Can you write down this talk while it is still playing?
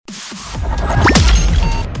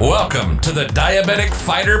Welcome to the Diabetic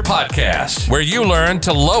Fighter Podcast, where you learn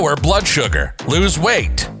to lower blood sugar, lose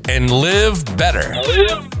weight, and live better.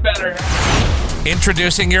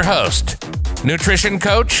 Introducing your host, nutrition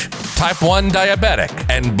coach, type 1 diabetic,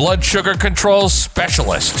 and blood sugar control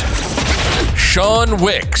specialist, Sean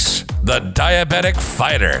Wicks, the Diabetic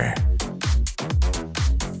Fighter.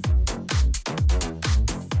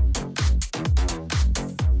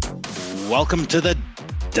 Welcome to the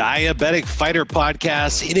Diabetic Fighter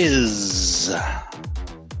Podcast. It is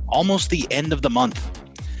almost the end of the month.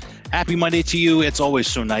 Happy Monday to you. It's always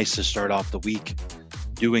so nice to start off the week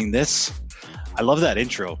doing this. I love that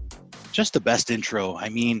intro. Just the best intro. I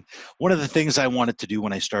mean, one of the things I wanted to do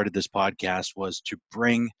when I started this podcast was to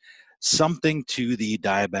bring something to the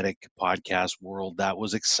diabetic podcast world that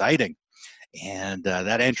was exciting. And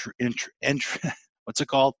that intro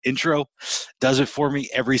does it for me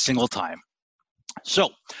every single time. So,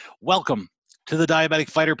 welcome to the Diabetic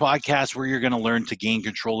Fighter Podcast, where you're going to learn to gain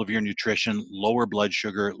control of your nutrition, lower blood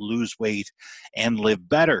sugar, lose weight, and live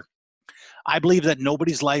better. I believe that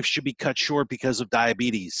nobody's life should be cut short because of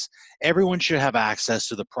diabetes. Everyone should have access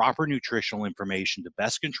to the proper nutritional information to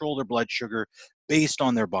best control their blood sugar based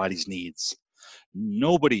on their body's needs.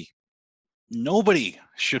 Nobody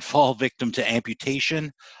should fall victim to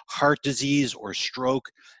amputation, heart disease, or stroke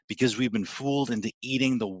because we've been fooled into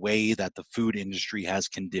eating the way that the food industry has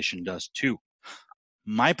conditioned us to.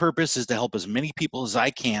 My purpose is to help as many people as I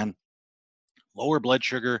can lower blood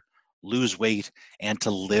sugar, lose weight, and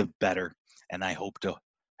to live better. And I hope to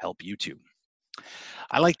help you too.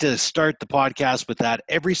 I like to start the podcast with that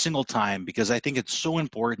every single time because I think it's so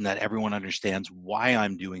important that everyone understands why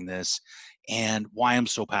I'm doing this and why I'm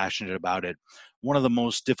so passionate about it. One of the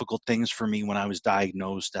most difficult things for me when I was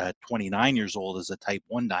diagnosed at 29 years old as a type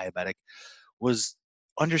 1 diabetic was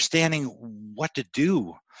understanding what to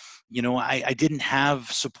do. You know, I didn't have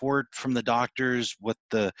support from the doctors. What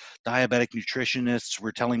the diabetic nutritionists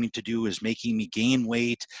were telling me to do is making me gain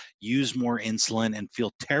weight, use more insulin, and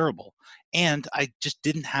feel terrible. And I just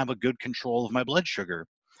didn't have a good control of my blood sugar.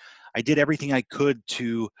 I did everything I could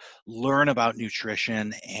to learn about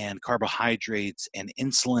nutrition and carbohydrates and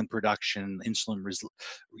insulin production,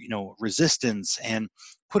 resistance, and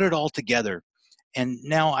put it all together. And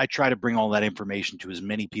now I try to bring all that information to as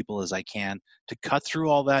many people as I can to cut through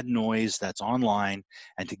all that noise that's online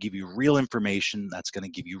and to give you real information that's going to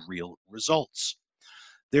give you real results.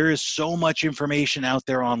 There is so much information out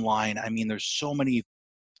there online. I mean, there's so many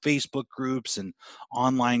Facebook groups and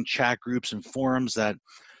online chat groups and forums that,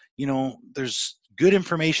 you know, there's good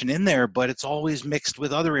information in there, but it's always mixed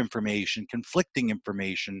with other information, conflicting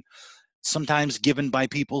information, sometimes given by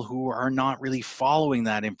people who are not really following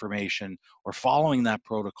that information or following that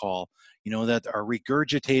protocol, you know, that are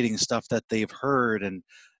regurgitating stuff that they've heard and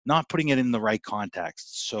not putting it in the right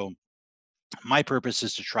context. So my purpose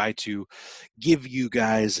is to try to give you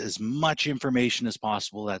guys as much information as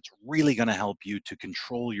possible that's really going to help you to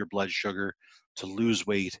control your blood sugar, to lose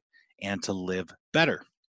weight, and to live better.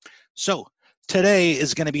 So today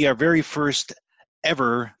is going to be our very first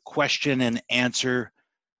ever question and answer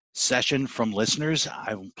session from listeners.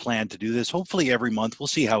 I plan to do this hopefully every month. We'll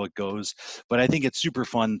see how it goes, but I think it's super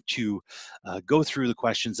fun to go through the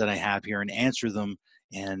questions that I have here and answer them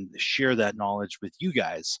and share that knowledge with you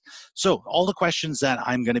guys. So all the questions that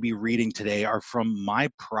I'm going to be reading today are from my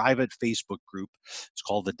private Facebook group. It's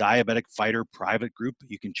called the Diabetic Fighter Private Group.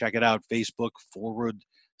 You can check it out,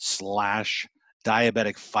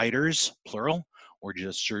 Facebook/Diabetic Fighters, plural, or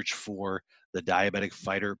just search for the Diabetic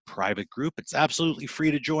Fighter Private Group. It's absolutely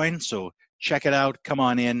free to join, so check it out. Come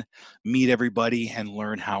on in, meet everybody, and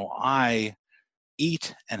learn how I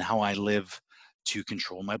eat and how I live to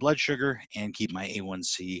control my blood sugar and keep my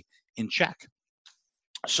A1C in check.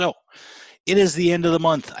 So it is the end of the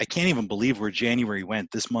month. I can't even believe where January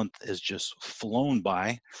went. This month has just flown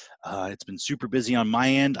by. It's been super busy on my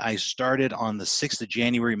end. I started on the 6th of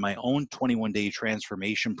January my own 21-day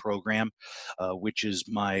transformation program, which is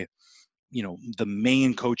my the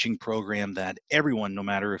main coaching program that everyone, no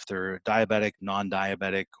matter if they're diabetic,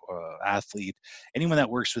 non-diabetic, athlete, anyone that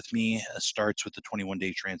works with me starts with the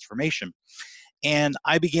 21-day transformation. And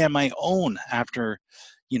I began my own after,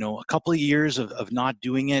 a couple of years of not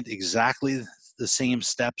doing it exactly the same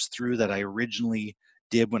steps through that I originally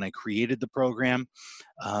did when I created the program.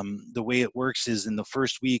 The way it works is in the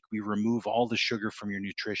first week, we remove all the sugar from your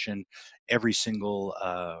nutrition, every single,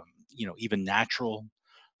 even natural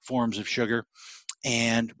forms of sugar,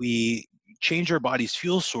 and we change our body's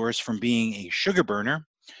fuel source from being a sugar burner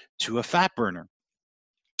to a fat burner.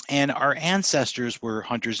 And our ancestors were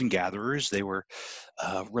hunters and gatherers. They were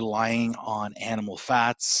relying on animal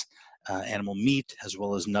fats animal meat, as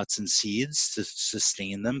well as nuts and seeds to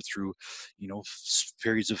sustain them through,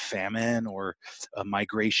 periods of famine or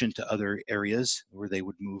migration to other areas where they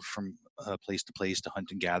would move from place to place to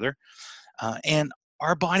hunt and gather. And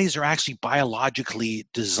our bodies are actually biologically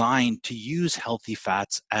designed to use healthy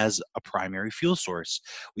fats as a primary fuel source.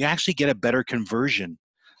 We actually get a better conversion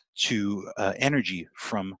to energy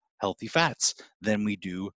from healthy fats than we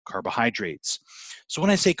do carbohydrates. So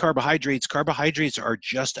when I say carbohydrates, carbohydrates are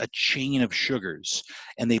just a chain of sugars,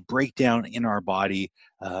 and they break down in our body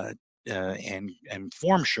and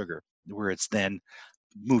form sugar, where it's then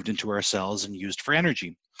moved into our cells and used for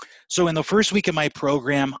energy. So in the first week of my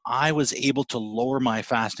program, I was able to lower my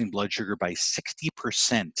fasting blood sugar by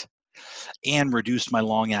 60% and reduce my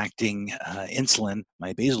long-acting insulin,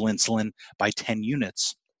 my basal insulin, by 10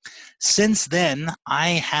 units. Since then, I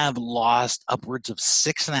have lost upwards of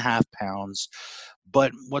 6.5 pounds.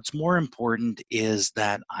 But what's more important is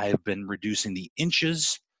that I've been reducing the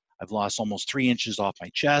inches. I've lost almost 3 inches off my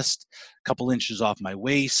chest, a couple inches off my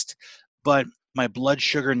waist. But my blood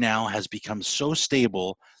sugar now has become so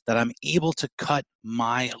stable that I'm able to cut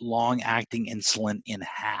my long-acting insulin in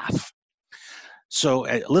half. So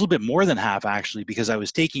a little bit more than half, actually, because I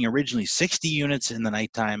was taking originally 60 units in the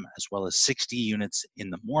nighttime as well as 60 units in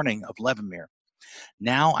the morning of Levemir.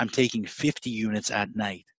 Now I'm taking 50 units at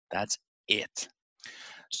night. That's it.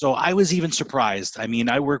 So I was even surprised. I mean,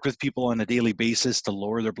 I work with people on a daily basis to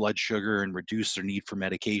lower their blood sugar and reduce their need for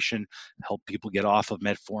medication, help people get off of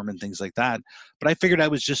metformin and things like that. But I figured I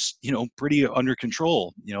was just, pretty under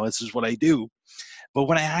control. This is what I do. But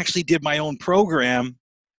when I actually did my own program,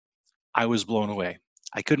 I was blown away.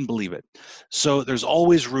 I couldn't believe it. So there's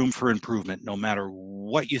always room for improvement. No matter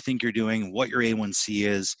what you think you're doing, what your A1C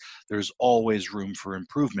is, there's always room for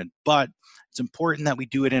improvement. But it's important that we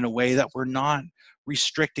do it in a way that we're not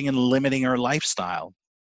restricting and limiting our lifestyle.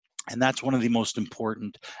 And that's one of the most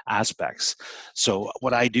important aspects. So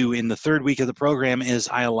what I do in the third week of the program is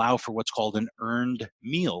I allow for what's called an earned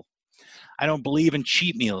meal. I don't believe in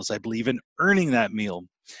cheat meals. I believe in earning that meal.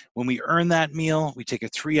 When we earn that meal, we take a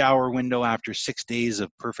 3-hour window after 6 days of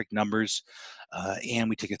perfect numbers, and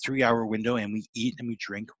we take a 3-hour window and we eat and we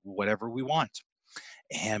drink whatever we want.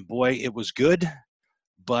 And boy, it was good,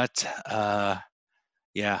 but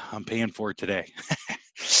yeah, I'm paying for it today.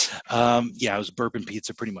 I was burping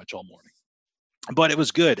pizza pretty much all morning. But it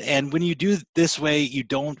was good. And when you do it this way, you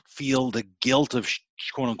don't feel the guilt of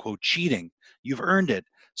quote unquote cheating. You've earned it.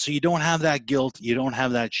 So you don't have that guilt. You don't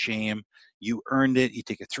have that shame. You earned it. You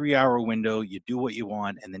take a 3-hour window, you do what you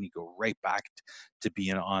want, and then you go right back to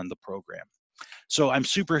being on the program. So I'm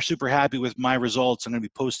super, super happy with my results. I'm going to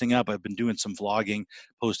be posting up. I've been doing some vlogging,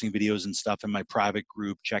 posting videos and stuff in my private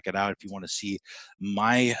group. Check it out if you want to see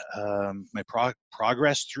my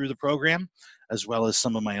progress through the program, as well as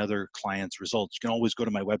some of my other clients' results. You can always go to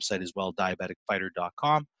my website as well,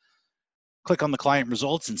 diabeticfighter.com. Click on the client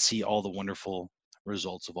results and see all the wonderful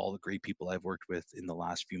results of all the great people I've worked with in the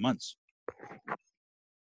last few months.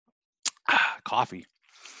 Coffee.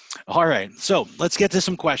 All right, so let's get to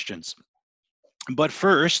some questions. But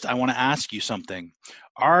first, I want to ask you something.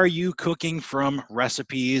 Are you cooking from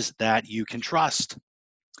recipes that you can trust?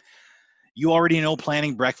 You already know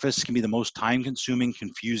planning breakfast can be the most time-consuming,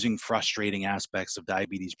 confusing, frustrating aspects of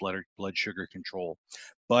diabetes blood sugar control,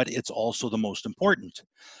 but it's also the most important.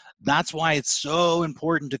 That's why it's so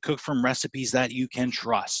important to cook from recipes that you can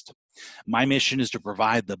trust. My mission is to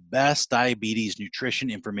provide the best diabetes nutrition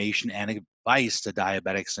information and advice to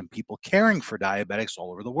diabetics and people caring for diabetics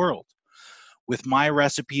all over the world. With my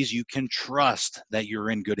recipes, you can trust that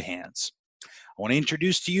you're in good hands. I want to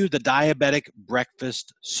introduce to you the Diabetic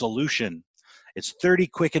Breakfast Solution. It's 30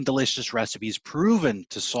 quick and delicious recipes proven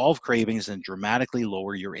to solve cravings and dramatically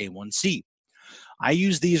lower your A1C. I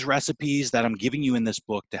use these recipes that I'm giving you in this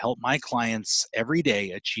book to help my clients every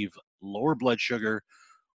day achieve lower blood sugar,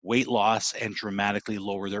 weight loss, and dramatically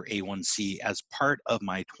lower their A1C as part of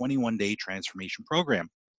my 21-day transformation program.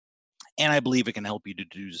 And I believe it can help you to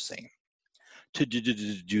do the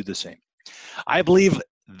same. I believe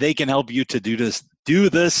they can help you to do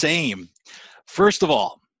the same. First of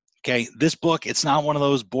all, okay, this book, it's not one of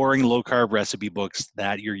those boring low-carb recipe books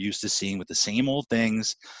that you're used to seeing with the same old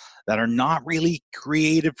things that are not really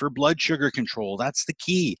created for blood sugar control. That's the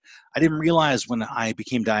key. I didn't realize when I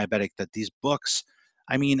became diabetic that these books,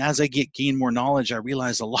 as I gain more knowledge, I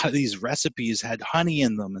realized a lot of these recipes had honey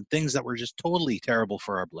in them and things that were just totally terrible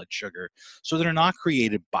for our blood sugar. So they're not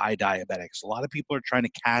created by diabetics. A lot of people are trying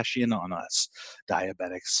to cash in on us,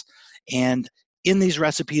 diabetics. And in these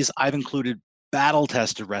recipes, I've included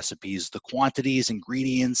battle-tested recipes, the quantities,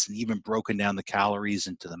 ingredients, and even broken down the calories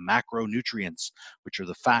into the macronutrients, which are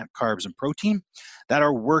the fat, carbs, and protein that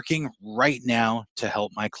are working right now to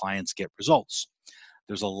help my clients get results.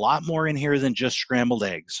 There's a lot more in here than just scrambled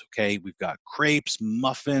eggs, okay? We've got crepes,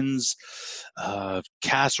 muffins,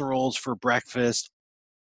 casseroles for breakfast,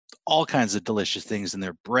 all kinds of delicious things in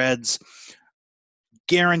there, breads,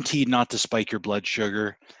 guaranteed not to spike your blood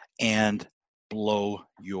sugar and blow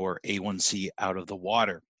your A1C out of the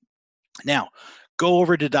water. Now, go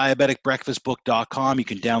over to diabeticbreakfastbook.com. You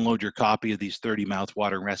can download your copy of these 30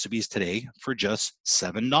 mouthwatering recipes today for just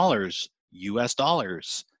 $7 US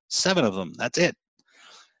dollars. 7 of them, that's it.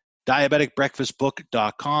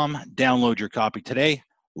 Diabeticbreakfastbook.com. Download your copy today.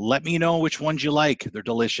 Let me know which ones you like. They're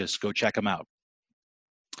delicious. Go check them out.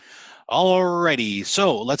 Alrighty,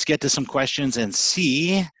 so let's get to some questions and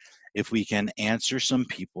see if we can answer some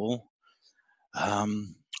people.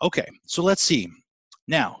 Okay, so let's see.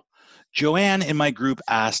 Now, Joanne in my group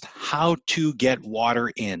asked how to get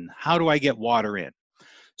water in. How do I get water in?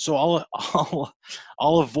 So I'll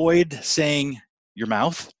avoid saying your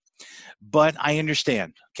mouth, but I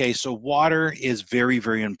understand. Okay, so water is very,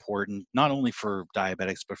 very important, not only for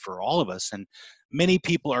diabetics, but for all of us. And many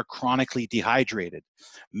people are chronically dehydrated.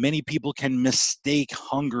 Many people can mistake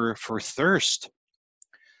hunger for thirst.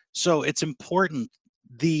 So it's important.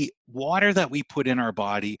 The water that we put in our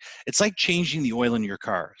body, it's like changing the oil in your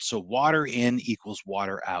car. So water in equals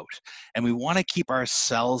water out. And we want to keep our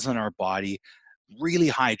cells in our body really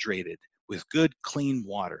hydrated with good, clean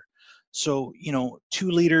water. So,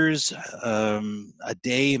 2 liters a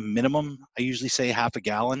day minimum. I usually say half a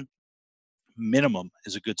gallon minimum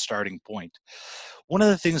is a good starting point. One of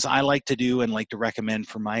the things I like to do and like to recommend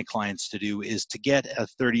for my clients to do is to get a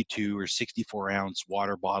 32 or 64 ounce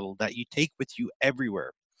water bottle that you take with you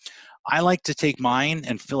everywhere. I like to take mine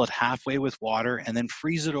and fill it halfway with water and then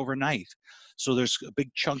freeze it overnight. So there's a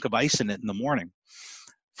big chunk of ice in it in the morning.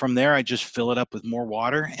 From there, I just fill it up with more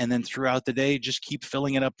water, and then throughout the day, just keep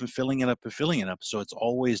filling it up and filling it up and filling it up, so it's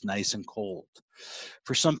always nice and cold.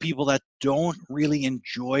 For some people that don't really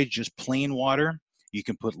enjoy just plain water, you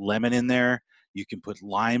can put lemon in there, you can put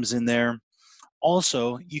limes in there.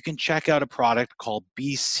 Also, you can check out a product called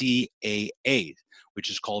BCAA, which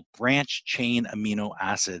is called branch chain amino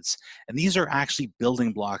acids, and these are actually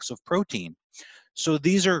building blocks of protein. So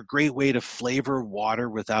these are a great way to flavor water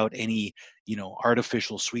without any,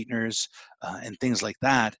 artificial sweeteners and things like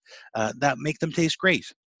that, that make them taste great.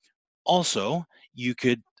 Also, you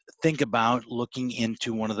could think about looking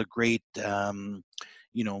into one of the great,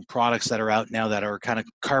 products that are out now that are kind of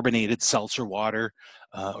carbonated seltzer water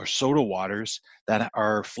or soda waters that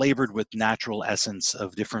are flavored with natural essence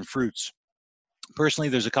of different fruits. Personally,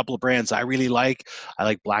 there's a couple of brands I really like. I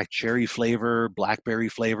like black cherry flavor, blackberry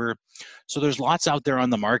flavor. So there's lots out there on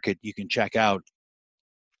the market you can check out.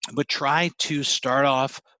 But try to start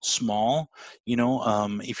off small.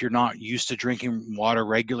 If you're not used to drinking water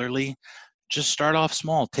regularly, just start off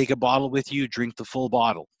small. Take a bottle with you, drink the full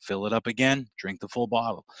bottle, fill it up again, drink the full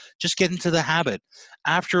bottle. Just get into the habit.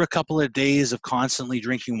 After a couple of days of constantly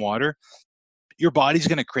drinking water, your body's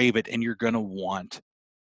going to crave it and you're going to want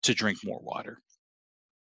to drink more water.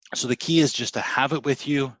 So the key is just to have it with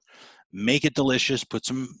you, make it delicious, put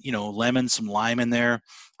some, lemon, some lime in there.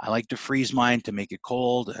 I like to freeze mine to make it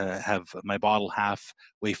cold, have my bottle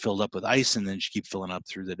halfway filled up with ice, and then just keep filling up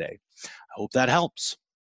through the day. I hope that helps.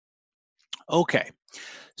 Okay,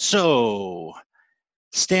 so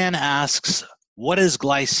Stan asks, what is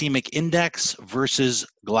glycemic index versus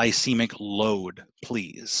glycemic load,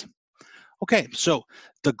 please? Okay, so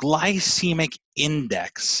the glycemic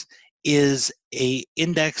index is an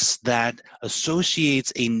index that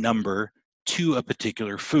associates a number to a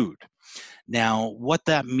particular food. Now, what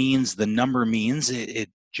that means, the number means, it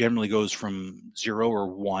generally goes from 0 or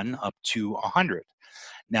 1 up to 100.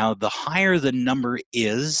 Now, the higher the number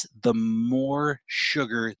is, the more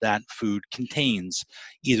sugar that food contains,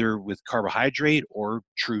 either with carbohydrate or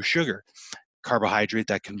true sugar. Carbohydrate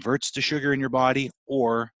that converts to sugar in your body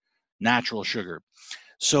or natural sugar.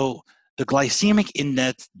 So the glycemic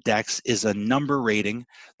index is a number rating.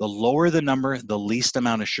 The lower the number, the least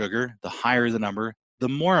amount of sugar. The higher the number, the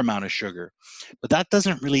more amount of sugar. But that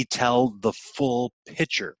doesn't really tell the full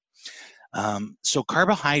picture. So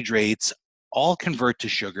carbohydrates all convert to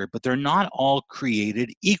sugar, but they're not all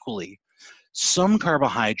created equally. Some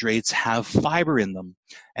carbohydrates have fiber in them,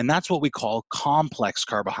 and that's what we call complex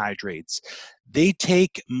carbohydrates. They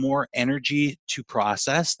take more energy to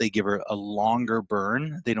process. They give a longer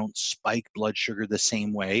burn. They don't spike blood sugar the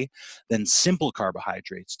same way than simple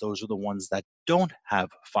carbohydrates. Those are the ones that don't have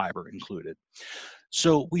fiber included.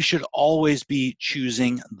 So we should always be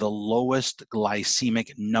choosing the lowest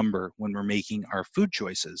glycemic number when we're making our food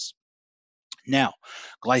choices. Now,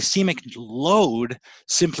 glycemic load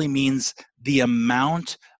simply means the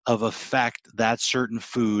amount of effect that certain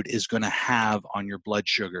food is going to have on your blood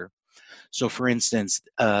sugar. So for instance,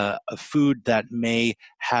 a food that may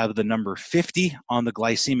have the number 50 on the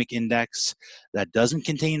glycemic index that doesn't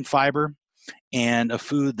contain fiber, and a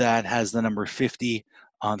food that has the number 50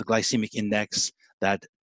 on the glycemic index that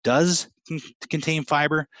does contain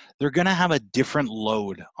fiber, they're going to have a different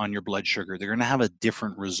load on your blood sugar. They're going to have a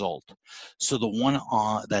different result. So the one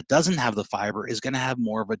that doesn't have the fiber is going to have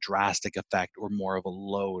more of a drastic effect or more of a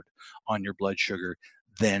load on your blood sugar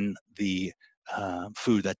than the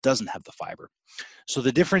food that doesn't have the fiber. So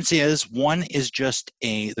the difference is one is just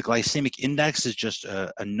the glycemic index is just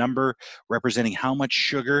a number representing how much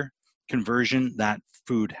sugar conversion that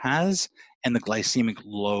food has, and the glycemic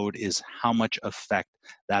load is how much effect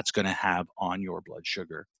that's going to have on your blood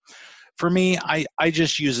sugar. For me, I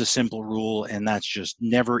just use a simple rule, and that's just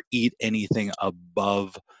never eat anything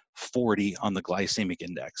above 40 on the glycemic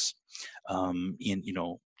index.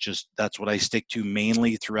 Just that's what I stick to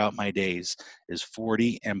mainly throughout my days is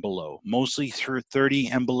 40 and below, mostly through 30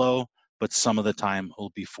 and below, but some of the time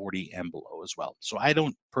it'll be 40 and below as well. So I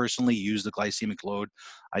don't personally use the glycemic load.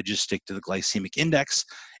 I just stick to the glycemic index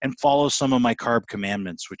and follow some of my carb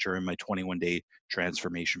commandments, which are in my 21-day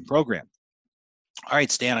transformation program. All right,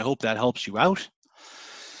 Stan, I hope that helps you out.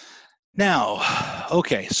 Now,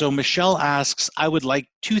 okay, so Michelle asks, I would like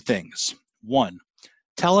two things. One,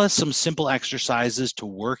 tell us some simple exercises to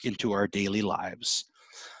work into our daily lives.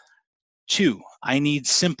 Two, I need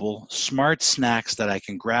simple, smart snacks that I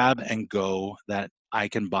can grab and go that I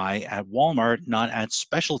can buy at Walmart, not at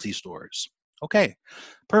specialty stores. Okay,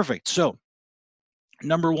 perfect. So,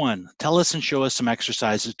 number one, tell us and show us some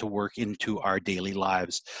exercises to work into our daily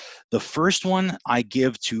lives. The first one I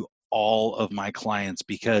give to all of my clients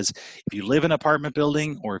because if you live in an apartment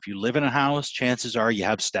building or if you live in a house, chances are you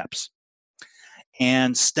have steps.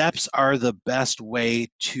 And steps are the best way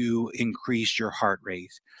to increase your heart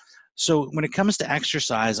rate. So when it comes to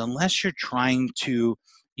exercise, unless you're trying to,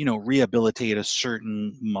 rehabilitate a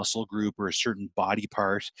certain muscle group or a certain body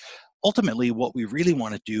part, ultimately what we really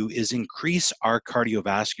want to do is increase our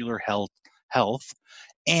cardiovascular health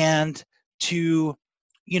and to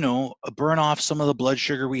burn off some of the blood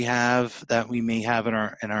sugar we have that we may have in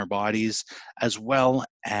our bodies, as well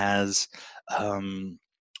as lower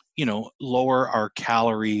our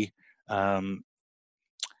calorie, burn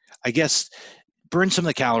some of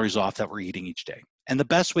the calories off that we're eating each day. And the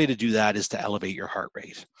best way to do that is to elevate your heart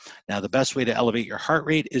rate. Now, the best way to elevate your heart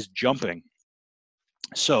rate is jumping.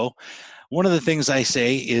 So one of the things I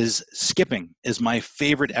say is skipping is my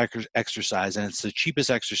favorite exercise, and it's the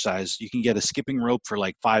cheapest exercise. You can get a skipping rope for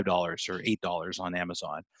like $5 or $8 on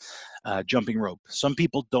Amazon, jumping rope. Some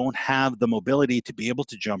people don't have the mobility to be able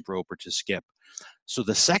to jump rope or to skip. So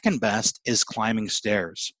the second best is climbing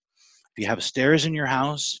stairs. If you have stairs in your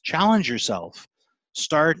house, challenge yourself.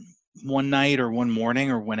 Start one night or one morning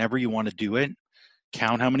or whenever you want to do it.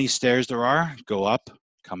 Count how many stairs there are. Go up,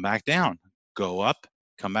 come back down. Go up,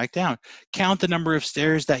 come back down. Count the number of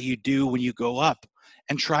stairs that you do when you go up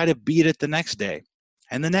and try to beat it the next day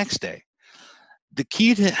and the next day. The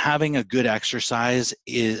key to having a good exercise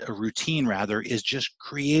is a routine is just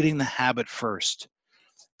creating the habit first.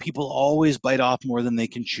 People always bite off more than they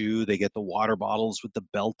can chew. They get the water bottles with the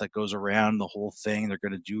belt that goes around the whole thing. They're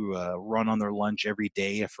going to do a run on their lunch every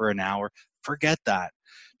day for an hour. Forget that.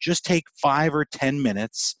 Just take 5 or 10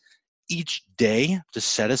 minutes each day to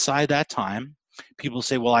set aside that time. People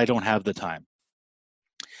say, well, I don't have the time.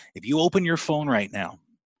 If you open your phone right now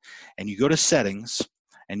and you go to settings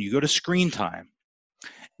and you go to screen time,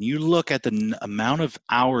 and you look at the amount of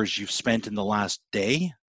hours you've spent in the last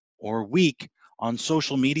day or week on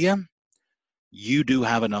social media, you do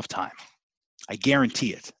have enough time. I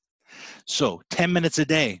guarantee it. So 10 minutes a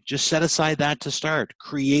day, just set aside that to start.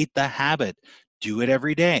 Create the habit. Do it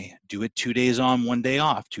every day. Do it 2 days on, 1 day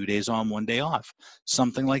off, 2 days on, 1 day off,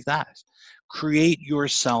 something like that. Create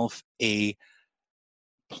yourself a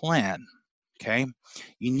plan. Okay,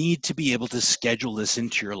 you need to be able to schedule this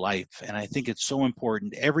into your life. And I think it's so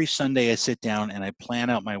important. Every Sunday I sit down and I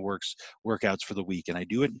plan out my workouts for the week, and I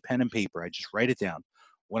do it in pen and paper. I just write it down.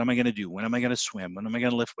 What am I going to do? When am I going to swim? When am I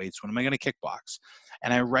going to lift weights? When am I going to kickbox?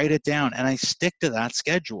 And I write it down and I stick to that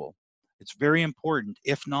schedule. It's very important.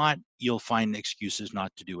 If not, you'll find excuses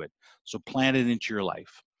not to do it. So plan it into your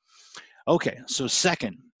life. Okay, so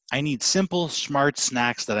second, I need simple, smart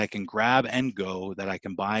snacks that I can grab and go that I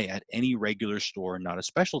can buy at any regular store, not a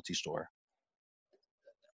specialty store.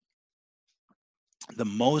 the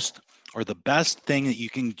most or the best thing that you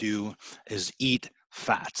can do is eat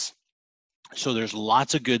fats. So there's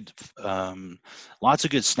lots of good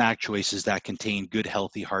snack choices that contain good,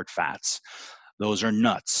 healthy, hard fats. Those are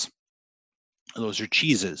nuts. Those are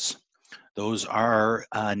cheeses. Those are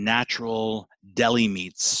natural deli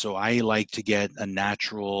meats. So I like to get a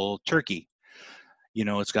natural turkey.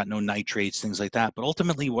 It's got no nitrates, things like that. But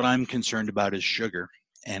ultimately, what I'm concerned about is sugar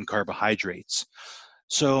and carbohydrates.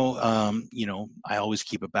 So, I always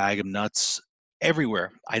keep a bag of nuts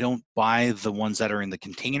everywhere. I don't buy the ones that are in the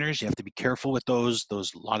containers. You have to be careful with those.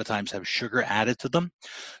 Those a lot of times have sugar added to them.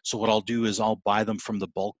 So what I'll do is I'll buy them from the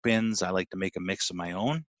bulk bins. I like to make a mix of my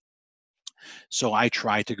own. So I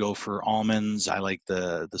try to go for almonds. I like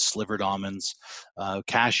the slivered almonds.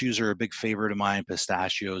 Cashews are a big favorite of mine,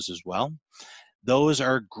 pistachios as well. Those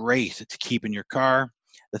are great to keep in your car.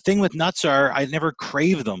 The thing with nuts are I never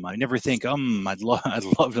crave them. I never think, I'd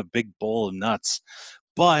love a big bowl of nuts.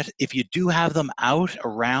 But if you do have them out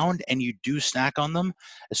around and you do snack on them,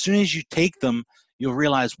 as soon as you take them, you'll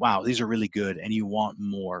realize, wow, these are really good, and you want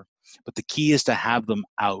more. But the key is to have them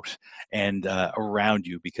out and around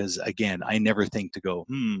you, because again, I never think to go,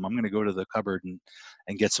 I'm going to go to the cupboard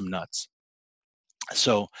and get some nuts.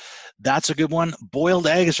 So that's a good one. Boiled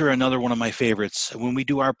eggs are another one of my favorites. When we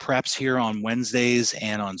do our preps here on Wednesdays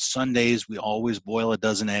and on Sundays, we always boil a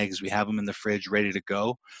dozen eggs. We have them in the fridge ready to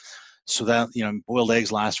go. So that, boiled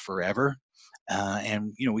eggs last forever.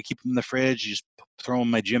 And we keep them in the fridge. You just throw them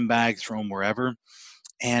in my gym bag, throw them wherever,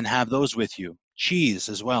 and have those with you. Cheese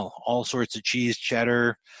as well. All sorts of cheese,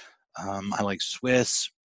 cheddar. I like Swiss,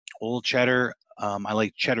 old cheddar. I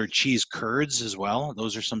like cheddar cheese curds as well.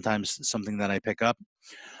 Those are sometimes something that I pick up.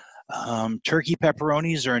 Turkey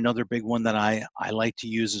pepperonis are another big one that I like to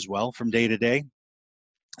use as well from day to day.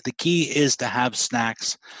 The key is to have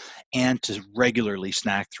snacks and to regularly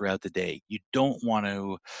snack throughout the day. You don't want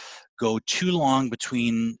to go too long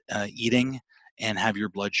between eating and have your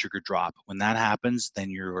blood sugar drop. When that happens, then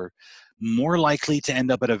you're more likely to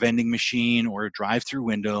end up at a vending machine or a drive-through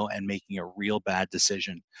window and making a real bad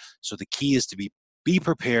decision. So the key is to be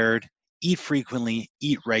prepared, eat frequently,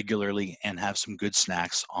 eat regularly, and have some good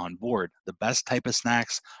snacks on board. The best type of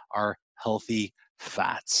snacks are healthy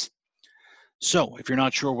fats. So if you're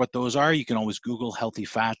not sure what those are, you can always Google healthy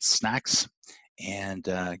fats snacks and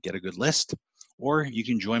get a good list. Or you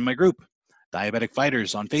can join my group, Diabetic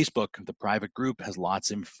Fighters, on Facebook. The private group has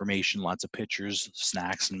lots of information, lots of pictures,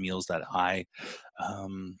 snacks, and meals that I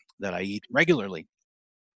eat regularly.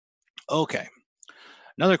 Okay,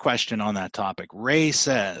 another question on that topic. Ray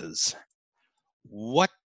says,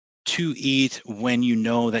 what to eat when you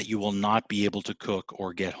know that you will not be able to cook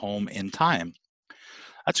or get home in time?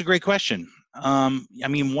 That's a great question.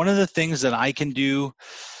 One of the things that I can do,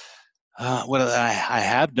 what I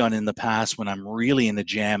have done in the past when I'm really in the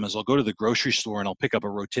jam, is I'll go to the grocery store and I'll pick up a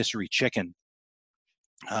rotisserie chicken.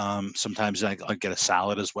 Sometimes I'll get a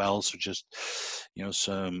salad as well. So just,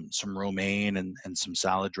 some romaine and some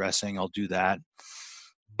salad dressing, I'll do that.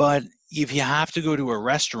 But if you have to go to a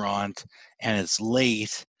restaurant and it's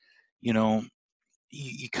late, you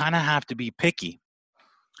kind of have to be picky.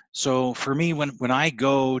 So for me, when I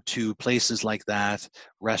go to places like that,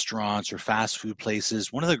 restaurants or fast food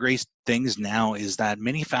places, one of the great things now is that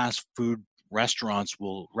many fast food restaurants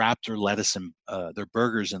will wrap their lettuce and their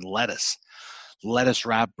burgers in lettuce. Lettuce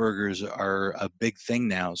wrap burgers are a big thing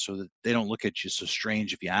now, so that they don't look at you so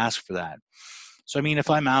strange if you ask for that. So if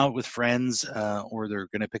I'm out with friends or they're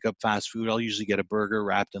going to pick up fast food, I'll usually get a burger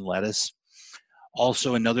wrapped in lettuce.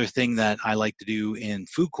 Also, another thing that I like to do in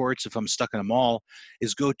food courts, if I'm stuck in a mall,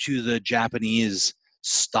 is go to the Japanese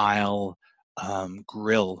style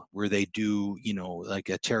grill where they do, like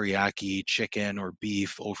a teriyaki chicken or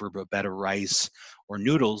beef over a bed of rice or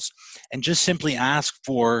noodles, and just simply ask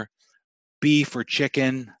for beef or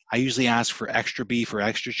chicken. I usually ask for extra beef or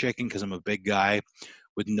extra chicken because I'm a big guy,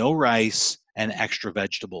 with no rice and extra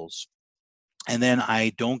vegetables. And then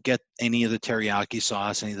I don't get any of the teriyaki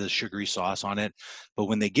sauce, any of the sugary sauce on it. But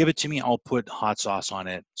when they give it to me, I'll put hot sauce on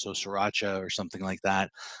it. So sriracha or something like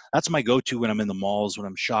that. That's my go-to when I'm in the malls, when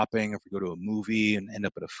I'm shopping, if we go to a movie and end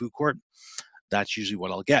up at a food court. That's usually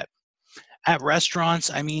what I'll get. At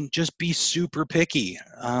restaurants, just be super picky.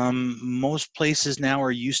 Most places now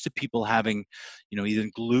are used to people having, either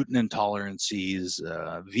gluten intolerances,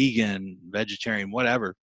 vegan, vegetarian,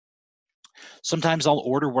 whatever. Sometimes I'll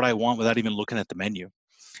order what I want without even looking at the menu.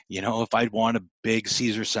 If I want a big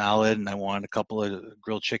Caesar salad and I want a couple of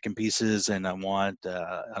grilled chicken pieces and I want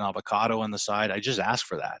an avocado on the side, I just ask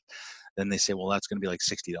for that. Then they say, well, that's going to be like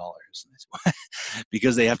 $60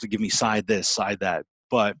 because they have to give me side this, side that.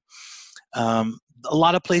 But A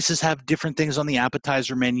lot of places have different things on the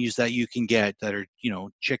appetizer menus that you can get that are,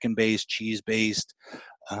 chicken-based, cheese-based,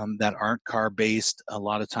 that aren't carb-based. A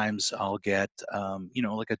lot of times I'll get,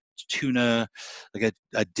 like a tuna, like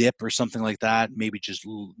a dip or something like that. Maybe just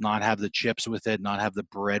not have the chips with it, not have the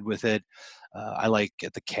bread with it. I like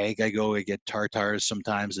at the keg I get tartars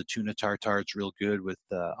sometimes. The tuna tartare, it's real good with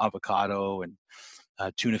avocado and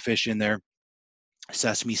tuna fish in there,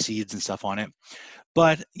 sesame seeds and stuff on it.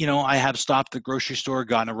 But, I have stopped at the grocery store,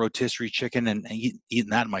 gotten a rotisserie chicken and eaten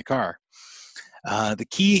that in my car. The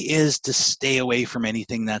key is to stay away from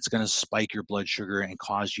anything that's going to spike your blood sugar and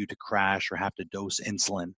cause you to crash or have to dose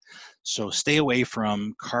insulin. So stay away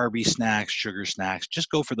from carby snacks, sugar snacks. Just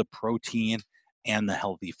go for the protein and the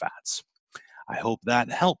healthy fats. I hope that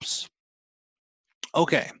helps.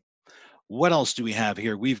 Okay, what else do we have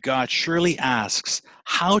here? We've got Shirley asks,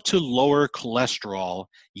 how to lower cholesterol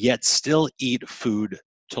yet still eat food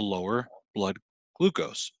to lower blood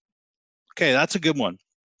glucose. Okay, that's a good one.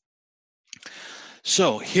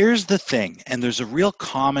 So here's the thing, and there's a real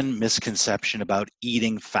common misconception about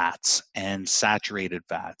eating fats and saturated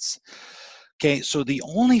fats. Okay, so the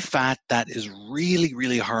only fat that is really,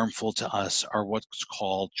 really harmful to us are what's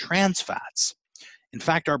called trans fats. In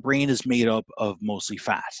fact, our brain is made up of mostly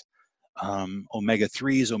fat.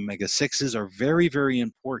 Omega-3s, omega-6s are very, very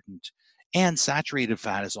important, and saturated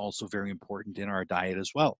fat is also very important in our diet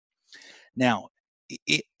as well. Now,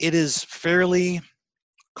 it is fairly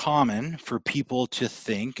common for people to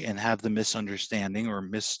think and have the misunderstanding or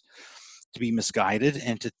to be misguided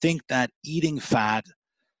and to think that eating fat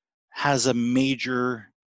has a major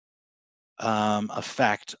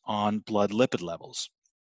effect on blood lipid levels.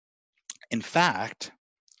 In fact,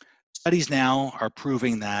 studies now are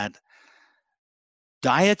proving that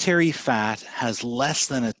dietary fat has less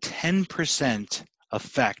than a 10%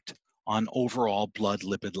 effect on overall blood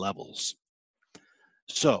lipid levels.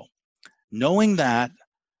 So, knowing that,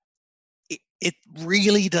 it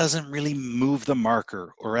really doesn't really move the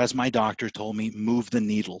marker, or as my doctor told me, move the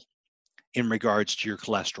needle in regards to your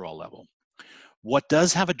cholesterol level. What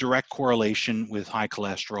does have a direct correlation with high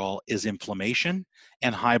cholesterol is inflammation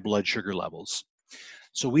and high blood sugar levels.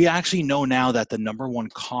 So we actually know now that the number one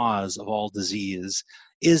cause of all disease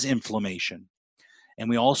is inflammation. And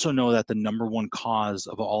we also know that the number one cause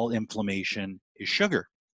of all inflammation is sugar.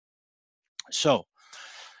 So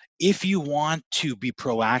if you want to be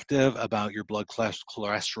proactive about your blood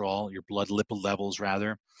cholesterol, your blood lipid levels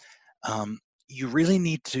rather, you really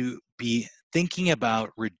need to be thinking about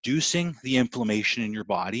reducing the inflammation in your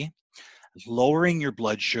body, lowering your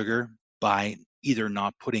blood sugar by either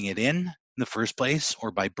not putting it in the first place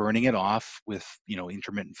or by burning it off with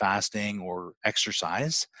intermittent fasting or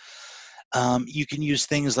exercise. You can use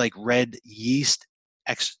things like red yeast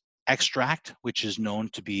extract, which is known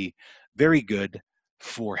to be very good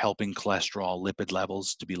for helping cholesterol lipid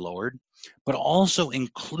levels to be lowered, but also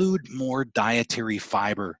include more dietary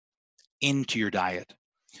fiber into your diet.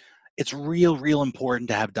 It's real important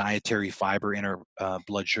to have dietary fiber in our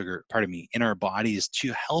in our bodies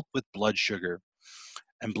to help with blood sugar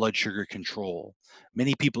and blood sugar control.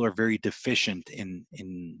 Many people are very deficient in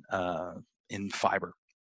fiber.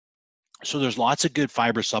 So there's lots of good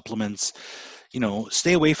fiber supplements.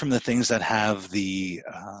 Stay away from the things that have the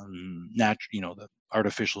the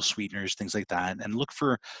artificial sweeteners, things like that, and look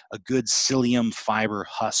for a good psyllium fiber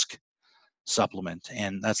husk supplement.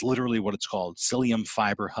 And that's literally what it's called, psyllium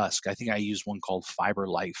fiber husk. I think I use one called Fiber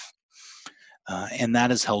Life. And that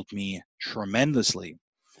has helped me tremendously.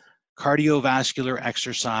 Cardiovascular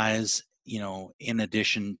exercise, in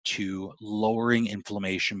addition to lowering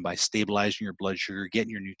inflammation by stabilizing your blood sugar,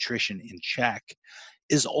 getting your nutrition in check,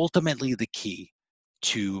 is ultimately the key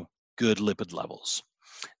to good lipid levels.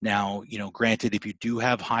 Now, granted, if you do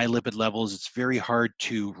have high lipid levels, it's very hard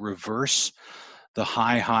to reverse the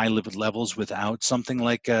high lipid levels without something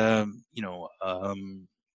like a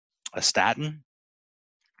statin.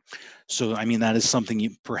 So, that is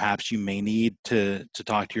something perhaps you may need to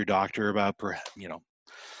talk to your doctor about.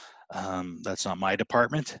 That's not my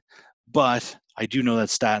department, but I do know that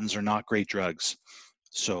statins are not great drugs.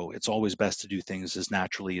 So it's always best to do things as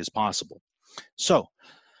naturally as possible. So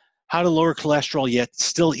how to lower cholesterol yet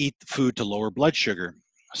still eat food to lower blood sugar.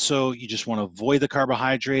 So you just want to avoid the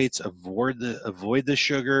carbohydrates, avoid the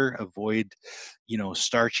sugar, avoid,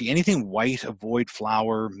 starchy, anything white, avoid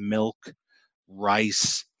flour, milk,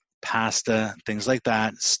 rice, pasta, things like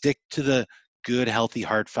that. Stick to the good, healthy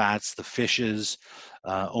hard fats, the fishes.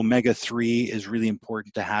 Omega-3 is really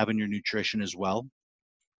important to have in your nutrition as well.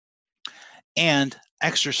 And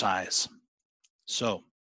exercise. So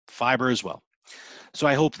fiber as well. So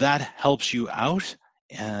I hope that helps you out.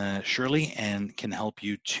 surely, and can help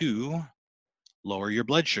you to lower your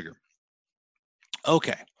blood sugar.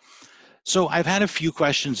 Okay. So I've had a few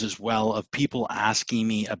questions as well of people asking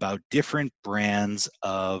me about different brands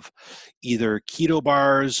of either keto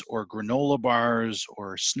bars or granola bars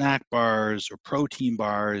or snack bars or protein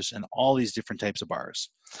bars and all these different types of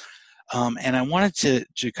bars. And I wanted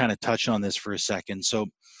to kind of touch on this for a second. So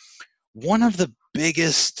one of the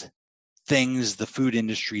biggest things the food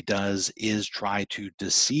industry does is try to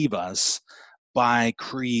deceive us by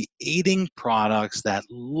creating products that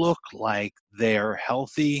look like they're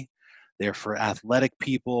healthy, they're for athletic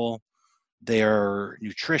people, they're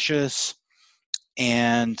nutritious,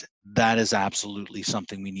 and that is absolutely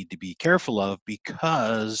something we need to be careful of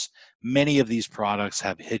because many of these products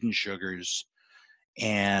have hidden sugars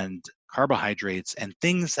and carbohydrates and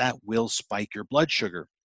things that will spike your blood sugar.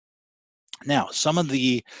 Now, some of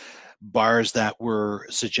the bars that were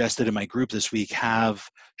suggested in my group this week have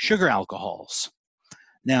sugar alcohols.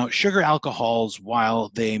 Now, sugar alcohols,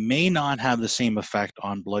 while they may not have the same effect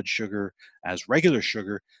on blood sugar as regular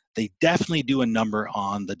sugar, they definitely do a number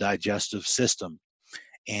on the digestive system.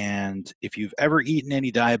 And if you've ever eaten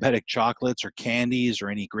any diabetic chocolates or candies or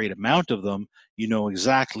any great amount of them, you know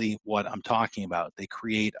exactly what I'm talking about. They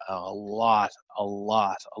create a lot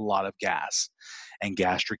of gas and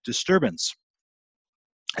gastric disturbance.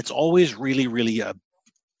 It's always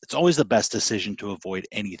it's always the best decision to avoid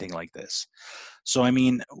anything like this. So, I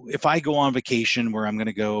mean, if I go on vacation where I'm going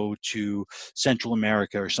to go to Central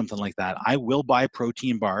America or something like that, I will buy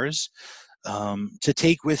protein bars to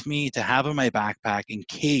take with me, to have in my backpack in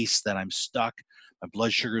case that I'm stuck, my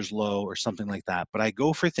blood sugar is low or something like that. But I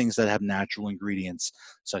go for things that have natural ingredients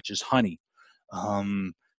such as honey,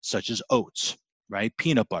 such as oats, right?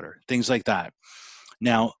 Peanut butter, things like that.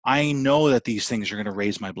 Now, I know that these things are going to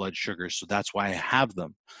raise my blood sugar, so that's why I have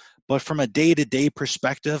them. But from a day-to-day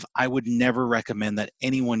perspective, I would never recommend that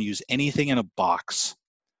anyone use anything in a box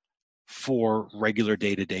for regular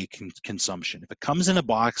day-to-day consumption. If it comes in a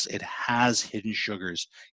box, it has hidden sugars,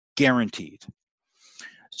 guaranteed.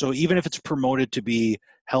 So even if it's promoted to be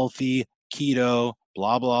healthy, keto,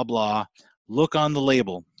 blah, blah, blah, look on the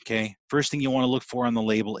label, okay? First thing you want to look for on the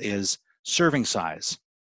label is serving size.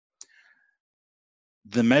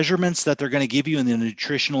 The measurements that they're going to give you in the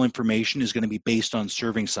nutritional information is going to be based on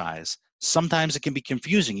serving size. Sometimes it can be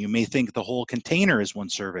confusing. You may think the whole container is one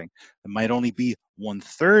serving. It might only be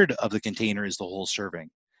 1/3 of the container is the whole serving,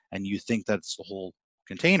 and you think that's the whole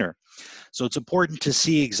container. So it's important to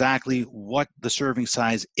see exactly what the serving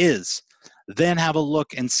size is. Then have a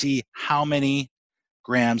look and see how many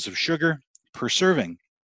grams of sugar per serving.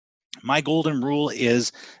 My golden rule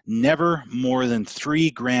is never more than 3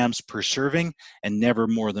 grams per serving and never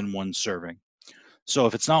more than 1 serving. So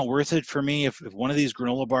if it's not worth it for me, if one of these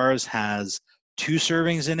granola bars has 2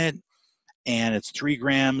 servings in it and it's 3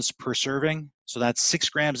 grams per serving, so that's 6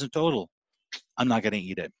 grams in total, I'm not going to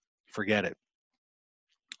eat it. Forget it.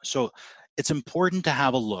 So it's important to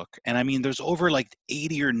have a look. And I mean, there's over like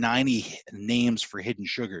 80 or 90 names for hidden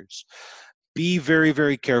sugars. Be very,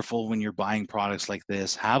 very careful when you're buying products like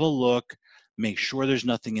this. Have a look, make sure there's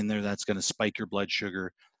nothing in there that's going to spike your blood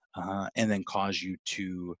sugar and then cause you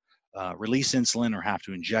to release insulin or have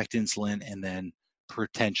to inject insulin and then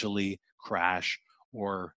potentially crash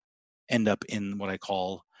or end up in what I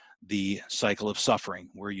call the cycle of suffering,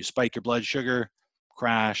 where you spike your blood sugar,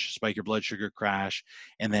 crash, spike your blood sugar, crash,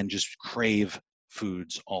 and then just crave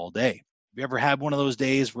foods all day. Have you ever had one of those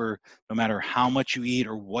days where no matter how much you eat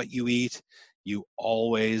or what you eat, you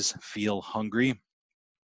always feel hungry?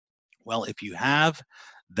 Well, if you have,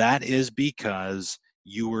 that is because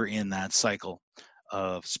you were in that cycle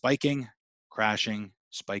of spiking, crashing,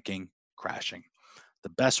 spiking, crashing. The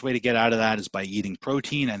best way to get out of that is by eating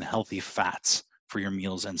protein and healthy fats for your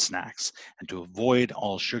meals and snacks, and to avoid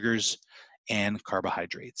all sugars and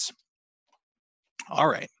carbohydrates. All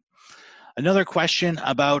right. Another question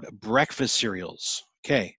about breakfast cereals.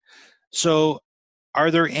 Okay, so are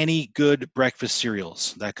there any good breakfast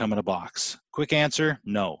cereals that come in a box? Quick answer,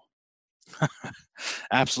 no.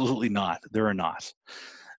 Absolutely not. There are not.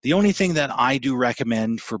 The only thing that I do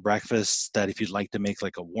recommend for breakfast, that if you'd like to make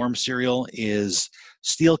like a warm cereal, is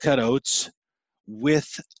steel cut oats with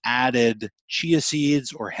added chia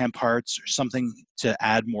seeds or hemp hearts or something to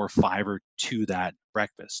add more fiber to that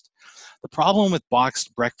breakfast. The problem with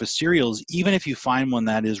boxed breakfast cereals, even if you find one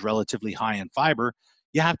that is relatively high in fiber,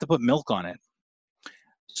 you have to put milk on it.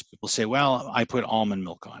 So people say, well, I put almond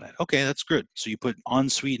milk on it. Okay, that's good. So you put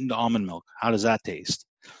unsweetened almond milk. How does that taste?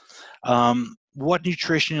 What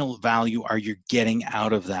nutritional value are you getting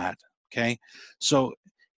out of that? Okay, so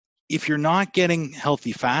if you're not getting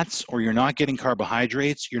healthy fats or you're not getting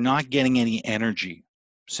carbohydrates, you're not getting any energy,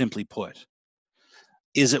 simply put.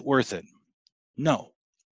 Is it worth it? No.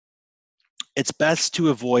 It's best to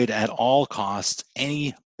avoid at all costs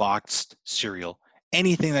any boxed cereal,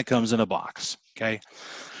 anything that comes in a box, okay?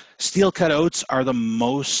 Steel cut oats are the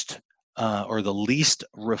most or the least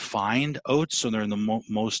refined oats, so they're in the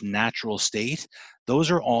most natural state.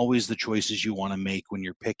 Those are always the choices you want to make when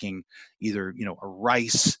you're picking either, a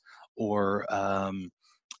rice or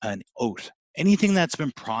an oat. Anything that's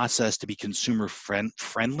been processed to be consumer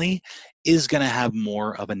friendly is going to have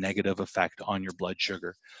more of a negative effect on your blood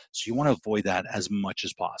sugar. So you want to avoid that as much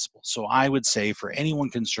as possible. So I would say for anyone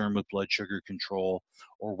concerned with blood sugar control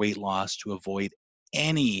or weight loss to avoid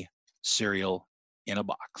any cereal in a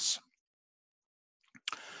box.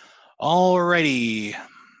 Alrighty.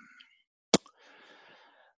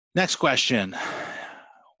 Next question.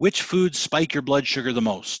 Which foods spike your blood sugar the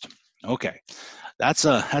most? Okay. That's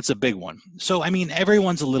a big one. So,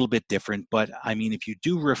 everyone's a little bit different, but if you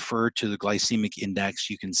do refer to the glycemic index,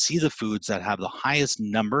 you can see the foods that have the highest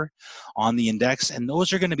number on the index, and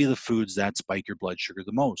those are going to be the foods that spike your blood sugar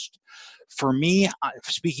the most. For me,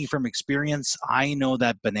 speaking from experience, I know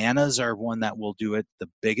that bananas are one that will do it the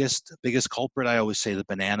biggest culprit. I always say the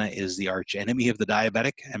banana is the arch enemy of the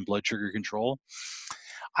diabetic and blood sugar control.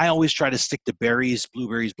 I always try to stick to berries,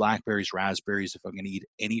 blueberries, blackberries, raspberries if I'm going to eat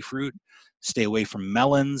any fruit. Stay away from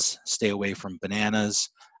melons, stay away from bananas.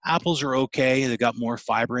 Apples are okay. They got more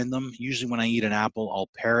fiber in them. Usually when I eat an apple, I'll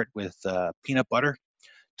pair it with peanut butter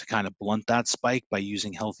to kind of blunt that spike by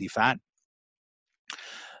using healthy fat.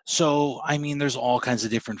 So, there's all kinds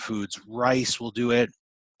of different foods. Rice will do it.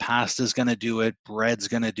 Pasta's going to do it. Bread's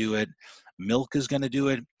going to do it. Milk is going to do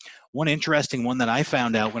it. One interesting one that I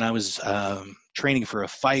found out when I was training for a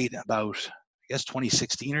fight about,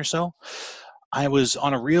 2016 or so, I was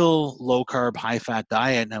on a real low carb, high fat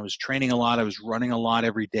diet, and I was training a lot. I was running a lot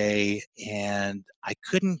every day, and I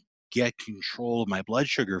couldn't get control of my blood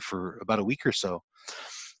sugar for about a week or so.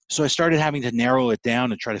 So I started having to narrow it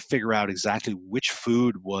down and try to figure out exactly which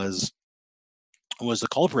food was the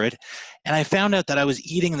culprit. And I found out that I was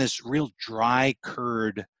eating this real dry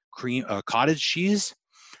curd cream, cottage cheese.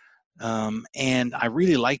 And I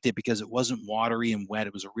really liked it because it wasn't watery and wet.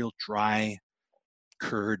 It was a real dry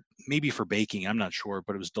curd, maybe for baking, I'm not sure,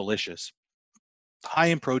 but it was delicious. High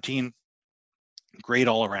in protein, great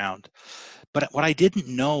all around. But what I didn't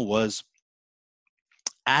know was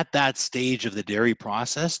at that stage of the dairy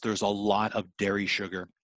process, there's a lot of dairy sugar.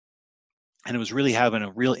 And it was really having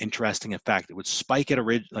a real interesting effect. It would spike it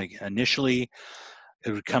initially,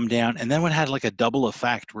 it would come down, and then it had like a double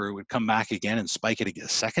effect where it would come back again and spike it a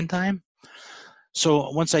second time. So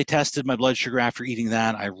once I tested my blood sugar after eating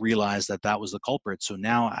that, I realized that that was the culprit. So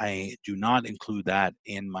now I do not include that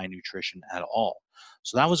in my nutrition at all.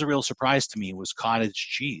 So that was a real surprise to me, was cottage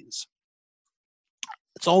cheese.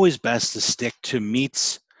 It's always best to stick to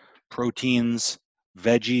meats, proteins,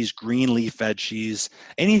 veggies, green leaf veggies,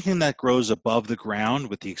 anything that grows above the ground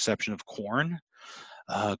with the exception of corn.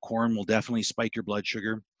 Corn will definitely spike your blood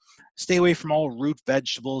sugar. Stay away from all root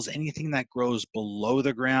vegetables, anything that grows below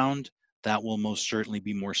the ground. That will most certainly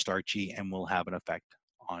be more starchy and will have an effect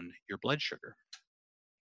on your blood sugar.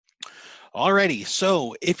 Alrighty,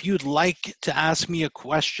 so if you'd like to ask me a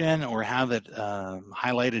question or have it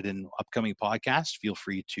highlighted in upcoming podcasts, feel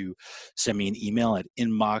free to send me an email at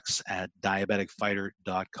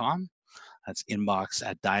inbox@diabeticfighter.com. That's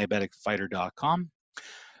inbox@diabeticfighter.com.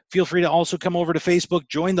 Feel free to also come over to Facebook,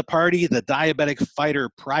 join the party, the Diabetic Fighter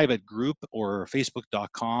private group, or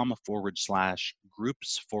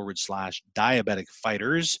facebook.com/groups/diabetic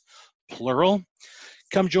fighters, plural.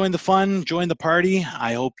 Come join the fun, join the party.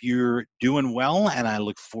 I hope you're doing well, and I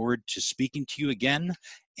look forward to speaking to you again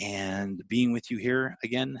and being with you here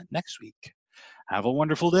again next week. Have a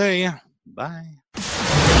wonderful day. Bye.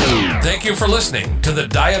 Thank you for listening to the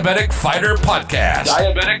Diabetic Fighter Podcast.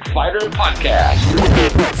 Diabetic Fighter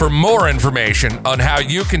Podcast. For more information on how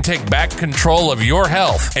you can take back control of your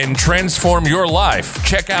health and transform your life,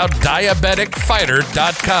 check out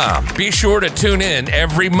diabeticfighter.com. Be sure to tune in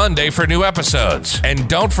every Monday for new episodes. And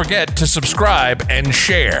don't forget to subscribe and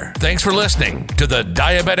share. Thanks for listening to the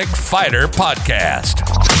Diabetic Fighter Podcast.